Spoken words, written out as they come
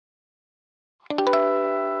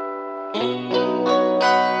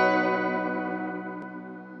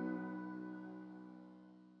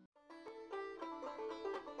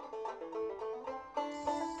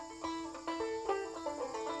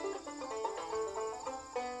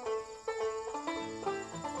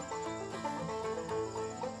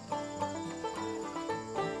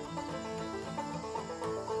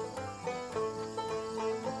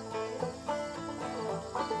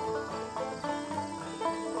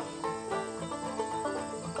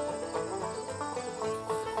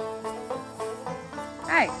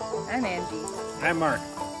Hi, I'm Angie. And I'm Mark.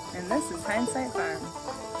 And this is Hindsight Farm.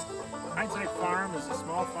 Hindsight Farm is a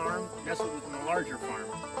small farm nestled within a larger farm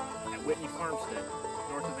at Whitney Farmstead,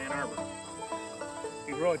 north of Ann Arbor.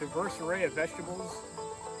 We grow a diverse array of vegetables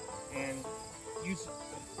and use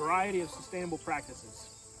a variety of sustainable practices.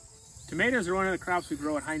 Tomatoes are one of the crops we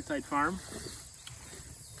grow at Hindsight Farm.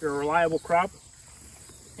 They're a reliable crop,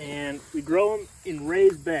 and we grow them in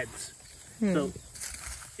raised beds. So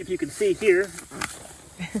if you can see here,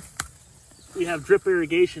 we have drip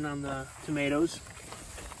irrigation on the tomatoes,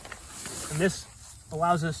 and this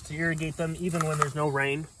allows us to irrigate them even when there's no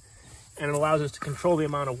rain, and it allows us to control the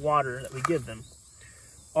amount of water that we give them.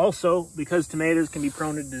 Also, because tomatoes can be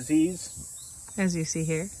prone to disease, as you see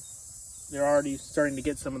here, they're already starting to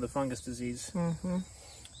get some of the fungus disease.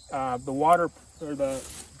 The water, or the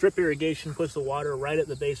drip irrigation, puts the water right at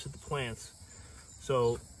the base of the plants.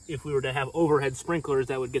 So if we were to have overhead sprinklers,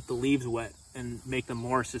 that would get the leaves wet and make them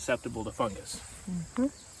more susceptible to fungus.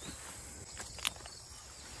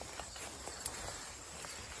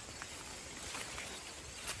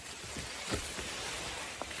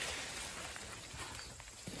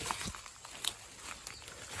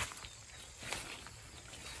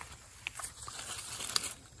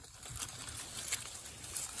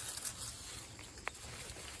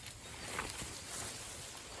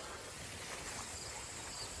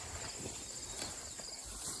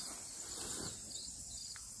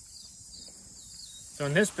 So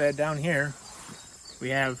in this bed down here, we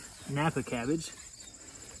have Napa cabbage,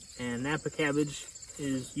 and Napa cabbage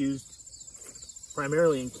is used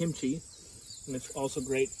primarily in kimchi, and it's also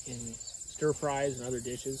great in stir fries and other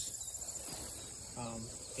dishes.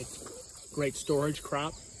 It's a great storage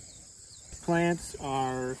crop. Plants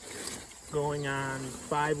are going on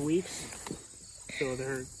 5 weeks, so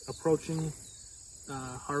they're approaching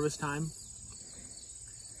harvest time.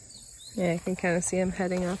 Yeah, I can kind of see them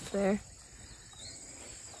heading up there.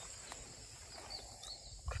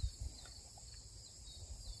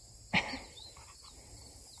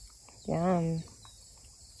 Yum.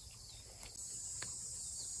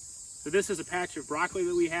 So this is a patch of broccoli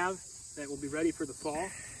that we have that will be ready for the fall.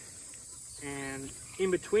 And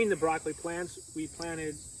in between the broccoli plants, we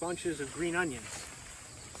planted bunches of green onions.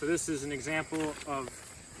 So this is an example of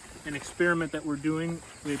an experiment that we're doing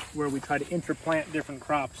where we try to interplant different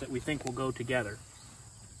crops that we think will go together.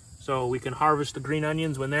 So we can harvest the green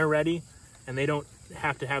onions when they're ready, and they don't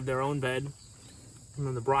have to have their own bed. And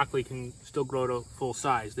then the broccoli can still grow to full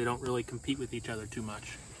size. They don't really compete with each other too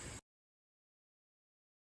much.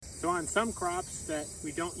 So on some crops that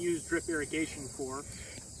we don't use drip irrigation for,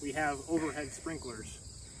 we have overhead sprinklers.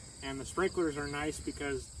 And the sprinklers are nice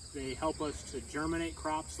because they help us to germinate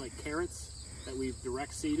crops like carrots that we've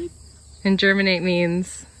direct seeded. And germinate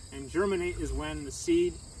means? And germinate is when the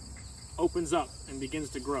seed opens up and begins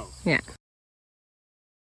to grow. Yeah.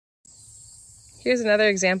 Here's another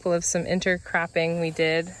example of some intercropping we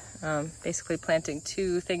did, basically planting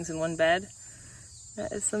 2 things in one bed.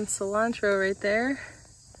 That is some cilantro right there,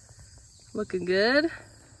 looking good.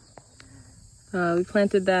 We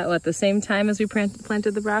planted that, at the same time as we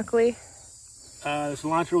planted the broccoli? The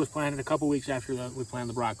cilantro was planted a couple weeks after we planted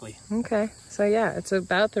the broccoli. Okay, so yeah, it's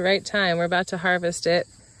about the right time. We're about to harvest it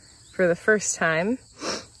for the first time.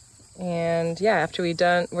 And yeah, after we're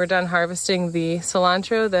done harvesting the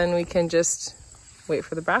cilantro, then we can just wait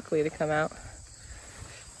for the broccoli to come out.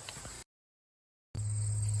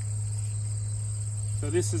 So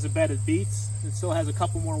this is a bed of beets. It still has a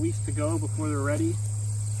couple more weeks to go before they're ready.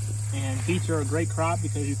 And beets are a great crop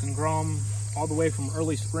because you can grow them all the way from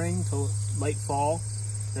early spring to late fall.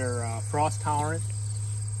 They're frost tolerant,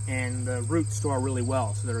 and the roots store really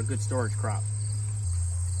well, so they're a good storage crop.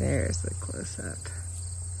 There's the close-up.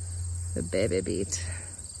 The baby beet.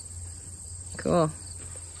 Cool.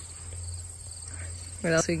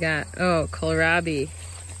 What else we got? Oh, kohlrabi.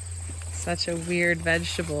 Such a weird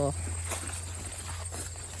vegetable.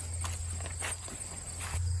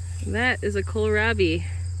 That is a kohlrabi.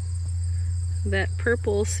 That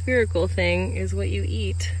purple spherical thing is what you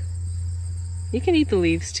eat. You can eat the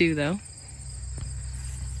leaves too, though.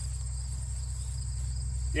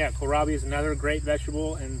 Yeah, kohlrabi is another great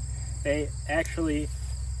vegetable, and They actually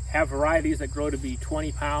have varieties that grow to be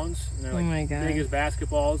 20 pounds, and they're like big as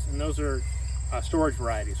basketballs, and those are storage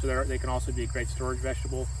varieties, so they can also be a great storage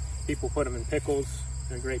vegetable. People put them in pickles,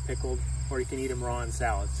 they're great pickled, or you can eat them raw in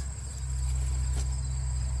salads.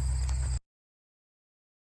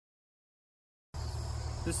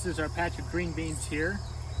 This is our patch of green beans here.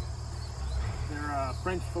 They're a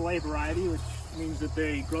French fillet variety, which means that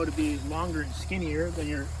they grow to be longer and skinnier than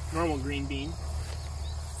your normal green bean.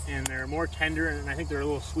 And they're more tender, and I think they're a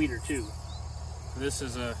little sweeter too. This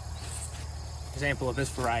is a example of this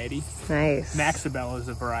variety. Nice. Maxibel is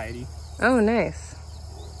a variety. Oh, nice.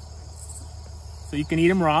 So you can eat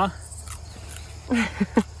them raw.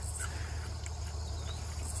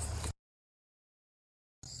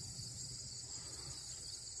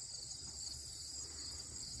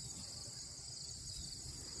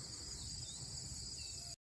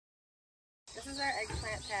 This is our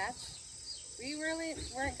eggplant patch. We really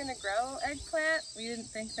weren't going to grow eggplant. We didn't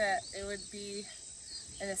think that it would be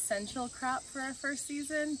an essential crop for our first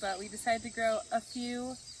season, but we decided to grow a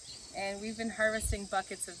few, and we've been harvesting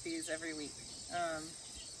buckets of these every week.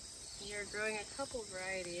 We are growing a couple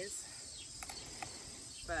varieties,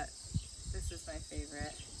 but this is my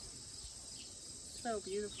favorite. So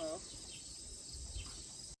beautiful.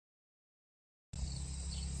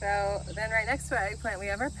 So then right next to our eggplant we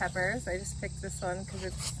have our peppers. I just picked this one because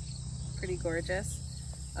it's pretty gorgeous.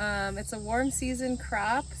 It's a warm season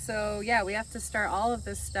crop, so yeah, we have to start all of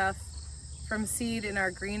this stuff from seed in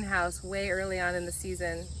our greenhouse way early on in the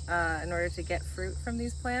season in order to get fruit from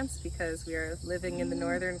these plants, because we are living in the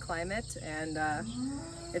northern climate, and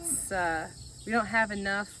we don't have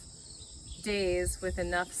enough days with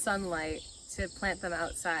enough sunlight to plant them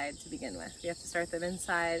outside to begin with. We have to start them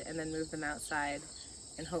inside and then move them outside,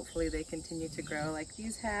 and hopefully they continue to grow like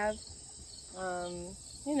these have.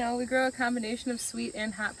 You know, we grow a combination of sweet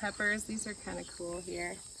and hot peppers. These are kind of cool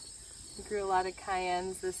here. We grew a lot of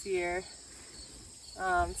cayennes this year.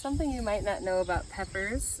 Something you might not know about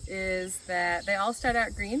peppers is that they all start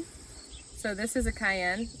out green. So this is a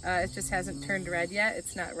cayenne. It just hasn't turned red yet.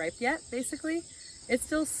 It's not ripe yet, basically. It's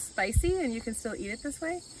still spicy and you can still eat it this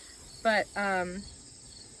way. But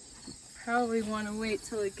probably want to wait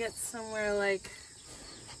till it gets somewhere like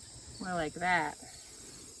more like that.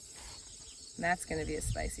 And that's going to be a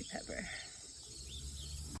spicy pepper.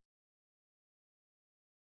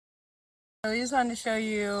 So we just wanted to show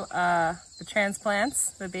you the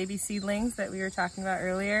transplants, the baby seedlings that we were talking about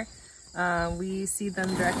earlier. We seed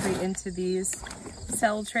them directly into these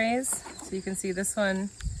cell trays. So you can see this one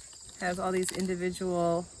has all these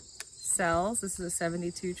individual cells. This is a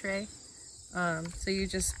 72 tray. So you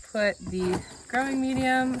just put the growing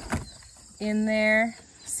medium in there,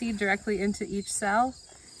 seed directly into each cell,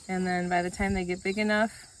 and then by the time they get big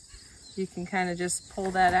enough, you can kind of just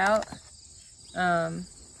pull that out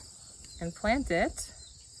and plant it,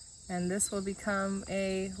 and this will become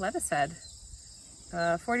a lettuce head.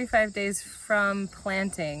 45 days from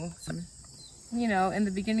planting. You know, in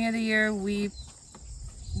the beginning of the year, we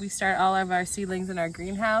start all of our seedlings in our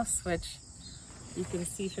greenhouse, which you can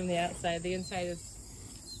see from the outside. The inside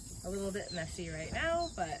is a little bit messy right now,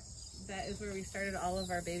 but that is where we started all of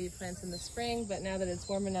our baby plants in the spring. But now that it's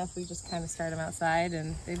warm enough, we just kind of start them outside,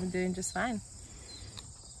 and they've been doing just fine.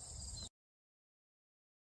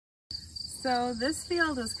 So this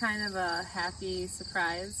field is kind of a happy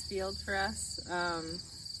surprise field for us.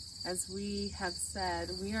 As we have said,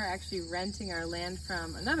 we are actually renting our land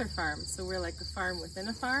from another farm. So we're like a farm within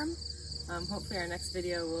a farm. Hopefully our next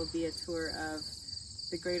video will be a tour of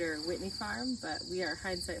the greater Whitney Farm, but we are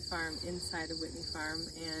Hindsight Farm inside of Whitney Farm,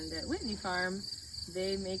 and at Whitney Farm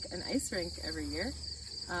they make an ice rink every year.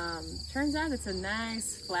 Turns out it's a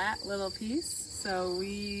nice flat little piece, so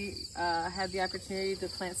we had the opportunity to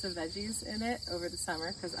plant some veggies in it over the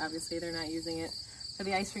summer, because obviously they're not using it for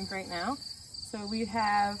the ice rink right now. So we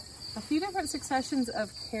have a few different successions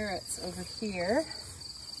of carrots over here.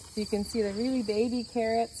 So you can see the really baby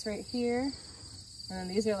carrots right here. And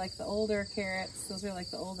these are like the older carrots. Those are like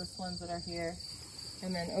the oldest ones that are here.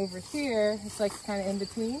 And then over here, it's like kind of in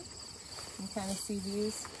between. You can kind of see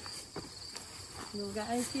these little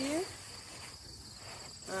guys here.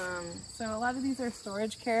 So a lot of these are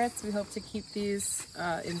storage carrots. We hope to keep these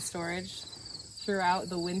in storage throughout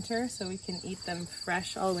the winter so we can eat them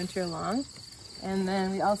fresh all winter long. And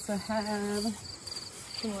then we also have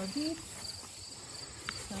some more beets,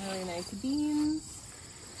 some really nice beans.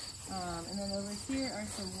 And then over here are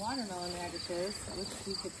some watermelon radishes. I wish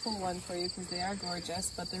we could pull one for you because they are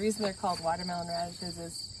gorgeous, but the reason they're called watermelon radishes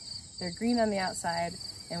is they're green on the outside,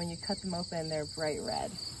 and when you cut them open, they're bright red.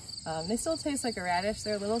 They still taste like a radish.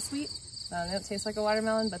 They're a little sweet, They don't taste like a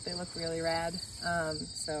watermelon, but they look really rad.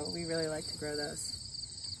 So we really like to grow those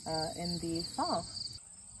in the fall.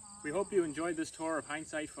 We hope you enjoyed this tour of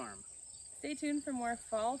Hindsight Farm. Stay tuned for more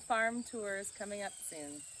fall farm tours coming up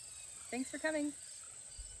soon. Thanks for coming.